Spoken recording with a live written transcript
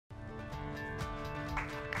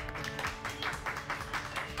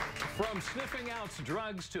From sniffing out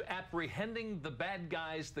drugs to apprehending the bad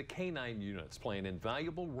guys, the K-9 units play an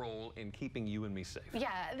invaluable role in keeping you and me safe.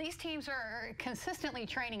 Yeah, these teams are consistently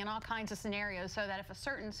training in all kinds of scenarios so that if a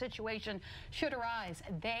certain situation should arise,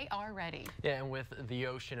 they are ready. Yeah, and with the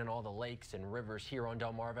ocean and all the lakes and rivers here on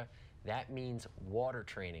Delmarva, that means water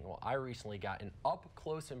training. Well, I recently got an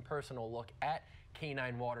up-close and personal look at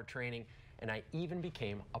K-9 water training, and I even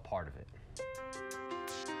became a part of it.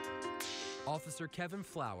 Officer Kevin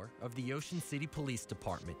Flower of the Ocean City Police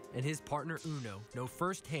Department and his partner Uno know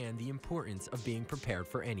firsthand the importance of being prepared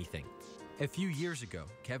for anything. A few years ago,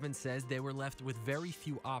 Kevin says they were left with very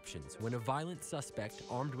few options when a violent suspect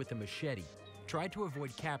armed with a machete tried to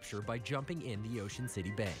avoid capture by jumping in the Ocean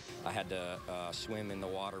City Bay. I had to swim in the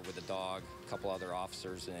water with a dog, a couple other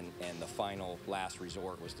officers, and the final last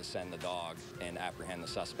resort was to send the dog and apprehend the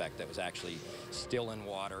suspect that was actually still in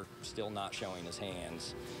water, still not showing his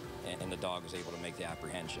hands, and the dog was able to make the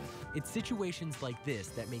apprehension. It's situations like this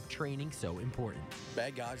that make training so important.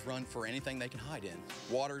 Bad guys run for anything they can hide in.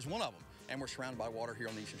 Water is one of them, and we're surrounded by water here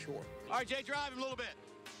on the Eastern Shore. All right, Jay, drive him a little bit.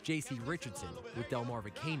 J.C. Richardson with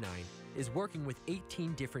Delmarva K-9 is working with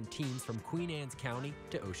 18 different teams from Queen Anne's County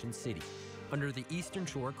to Ocean City under the Eastern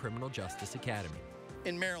Shore Criminal Justice Academy.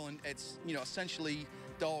 In Maryland, it's essentially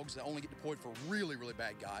dogs that only get deployed for really, really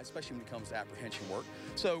bad guys, especially when it comes to apprehension work.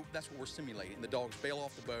 So that's what we're simulating. The dogs bail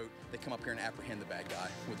off the boat, they come up here and apprehend the bad guy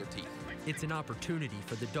with their teeth. It's an opportunity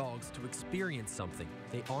for the dogs to experience something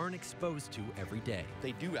they aren't exposed to every day.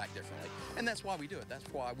 They do act differently, and that's why we do it. That's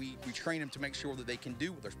why we train them to make sure that they can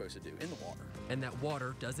do what they're supposed to do in the water. And that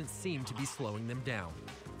water doesn't seem to be slowing them down.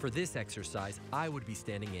 For this exercise, I would be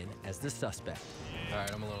standing in as the suspect. All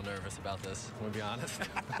right, I'm a little nervous about this, I'm gonna be honest.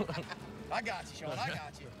 I got you, Sean, I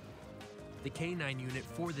got you. The K-9 unit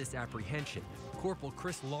for this apprehension, Corporal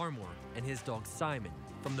Chris Larmore and his dog Simon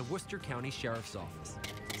from the Worcester County Sheriff's Office.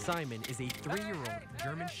 Simon is a 3-year-old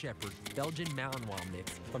German Shepherd Belgian Malinois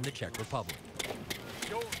mix from the Czech Republic.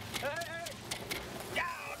 Hey, hey! Yeah,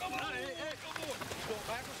 come on! Hey, hey, go forward. Go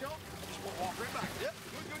backwards, Sean. Just walk right back. Yep,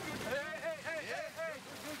 good. Hey.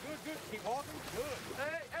 Good. Keep walking. Good.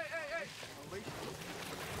 Hey.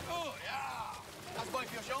 Oh, yeah. How's the bike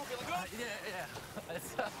feel, Sean? Feeling good? Yeah.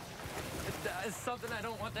 It's something I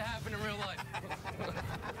don't want to happen in real life.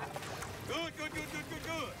 Good.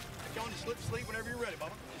 Sean, just slip to sleep whenever you're ready,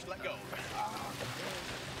 Bubba. Just let go.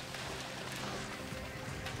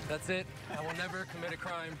 That's it. I will never commit a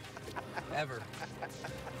crime, ever.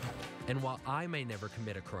 And while I may never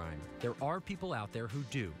commit a crime, there are people out there who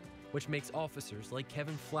do, which makes officers like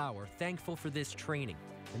Kevin Flower thankful for this training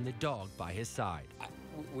and the dog by his side.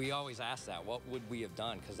 We always ask that, what would we have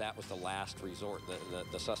done? Because that was the last resort.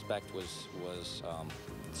 The suspect was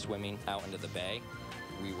swimming out into the bay.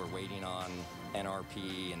 We were waiting on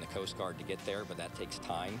NRP and the Coast Guard to get there, but that takes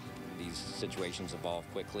time. These situations evolve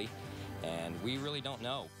quickly, and we really don't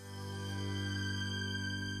know.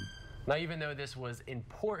 Now, even though this was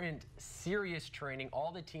important, serious training,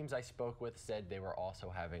 all the teams I spoke with said they were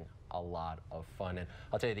also having a lot of fun. And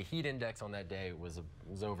I'll tell you, the heat index on that day was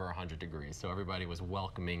over 100 degrees, so everybody was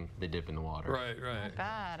welcoming the dip in the water. Right.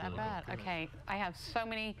 I bet. Okay, I have so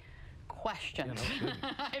many questions.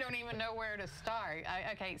 I don't even know where to start.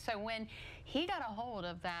 Okay, so when he got a hold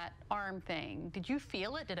of that arm thing, did you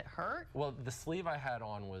feel it? Did it hurt? Well, the sleeve I had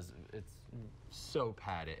on it's so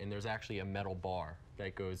padded, and there's actually a metal bar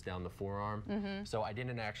that goes down the forearm. So I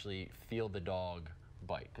didn't actually feel the dog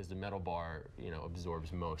bite because the metal bar,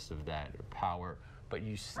 absorbs most of that power, but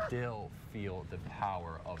you still feel the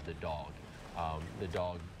power of the dog. The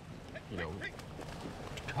dog,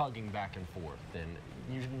 tugging back and forth, and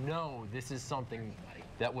this is something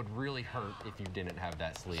that would really hurt if you didn't have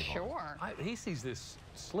that sleeve on. Sure. He sees this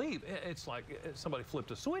sleeve. It's like somebody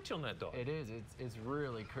flipped a switch on that dog. It is. It's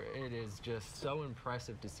really. It is just so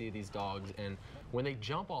impressive to see these dogs, and when they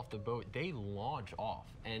jump off the boat, they launch off,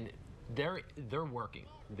 and they're working.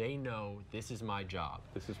 They know this is my job.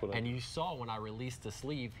 This is what. And you saw when I released the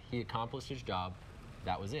sleeve, he accomplished his job.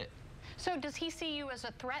 That was it. So does he see you as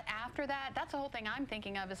a threat after that? That's the whole thing I'm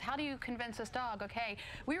thinking of, is how do you convince this dog, okay,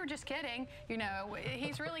 we were just kidding,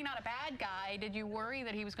 he's really not a bad guy. Did you worry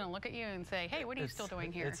that he was going to look at you and say, hey, what are you still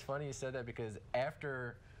doing here? It's funny you said that because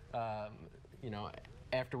after,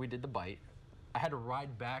 after we did the bite, I had to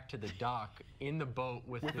ride back to the dock in the boat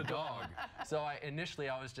with the dog. So initially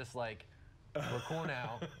I was just like, we're cool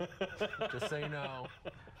now, just so you know.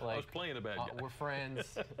 I was playing a bad guy. We're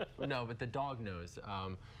friends. No, but the dog knows.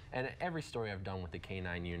 And every story I've done with the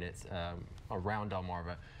K-9 units around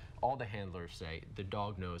Delmarva, all the handlers say the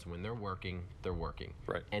dog knows when they're working, they're working.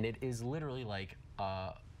 Right. And it is literally like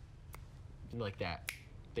that.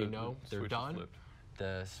 They know they're done.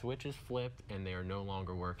 the switch is flipped and they are no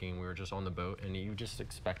longer working. We were just on the boat, and you just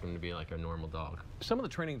expect them to be like a normal dog. Some of the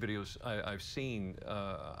training videos I've seen,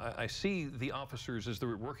 I see the officers as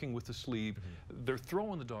they're working with the sleeve, they're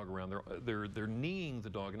throwing the dog around, they're kneeing the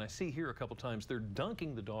dog, and I see here a couple times they're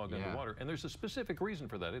dunking the dog underwater, and there's a specific reason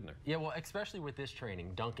for that, isn't there? Yeah, well, especially with this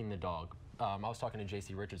training, dunking the dog. I was talking to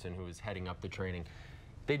J.C. Richardson, who was heading up the training.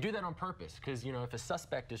 They do that on purpose because, you know, if a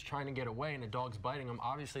suspect is trying to get away and a dog's biting them,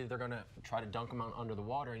 obviously they're going to try to dunk them under the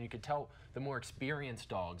water. And you could tell the more experienced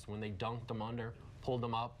dogs, when they dunked them under, pulled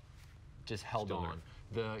them up, just held on.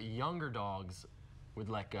 The younger dogs would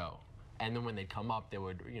let go. And then when they'd come up, they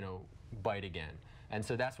would, you know, bite again. And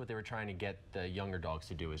so that's what they were trying to get the younger dogs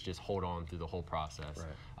to do, is just hold on through the whole process.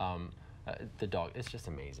 Right. The dog, it's just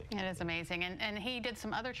amazing. It is amazing. And he did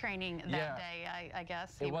some other training that day, I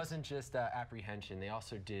guess. It wasn't just apprehension. They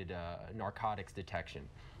also did narcotics detection.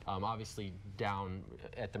 Obviously, down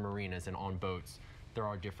at the marinas and on boats, there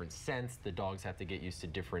are different scents. The dogs have to get used to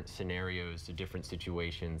different scenarios, to different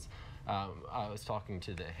situations. I was talking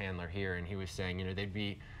to the handler here, and he was saying, you know, they'd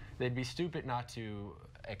be stupid not to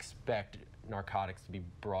expect narcotics to be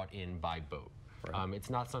brought in by boat. Right. It's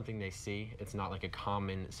not something they see. It's not like a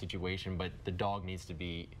common situation, but the dog needs to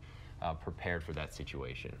be prepared for that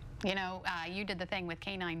situation. You know, you did the thing with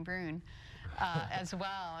K-9 Bruin as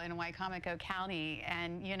well in Wycomico County,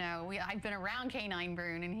 and you know, I've been around K-9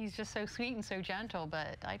 Bruin, and he's just so sweet and so gentle.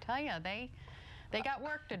 But I tell you, they got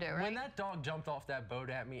work to do, right? When that dog jumped off that boat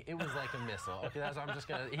at me, it was like a missile. Okay, that's, I'm just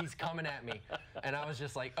gonna. He's coming at me, and I was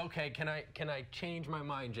just like, okay, can I change my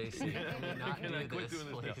mind, JC? Can we not do this,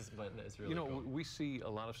 please? But it's really cool. We see a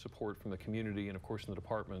lot of support from the community and, of course, in the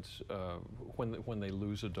departments when they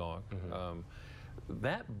lose a dog.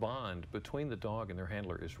 That bond between the dog and their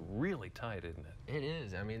handler is really tight, isn't it? It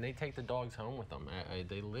is. I mean, they take the dogs home with them.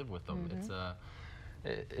 They live with them. It's a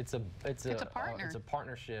partner. It's a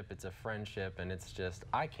partnership. It's a friendship, and it's just,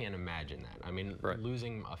 I can't imagine that. I mean,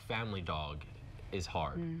 losing a family dog is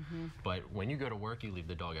hard, but when you go to work, you leave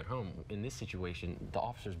the dog at home. In this situation, the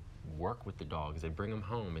officers work with the dogs. They bring them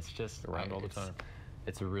home. It's just around all the time.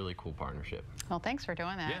 It's a really cool partnership. Well, thanks for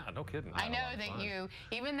doing that. Yeah, no kidding. I know that you,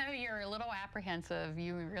 even though you're a little apprehensive,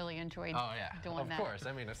 you really enjoyed doing that. Of course.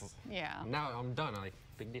 I mean, now I'm done. Like,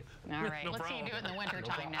 big deal. All right. Let's see you do it in the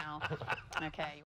wintertime now. Okay.